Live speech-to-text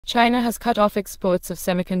China has cut off exports of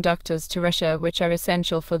semiconductors to Russia, which are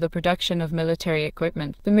essential for the production of military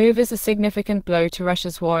equipment. The move is a significant blow to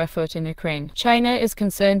Russia's war effort in Ukraine. China is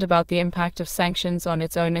concerned about the impact of sanctions on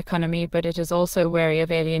its own economy, but it is also wary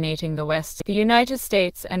of alienating the West. The United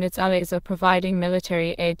States and its allies are providing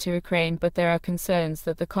military aid to Ukraine, but there are concerns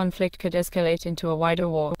that the conflict could escalate into a wider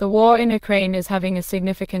war. The war in Ukraine is having a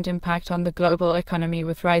significant impact on the global economy,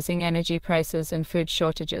 with rising energy prices and food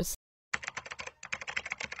shortages.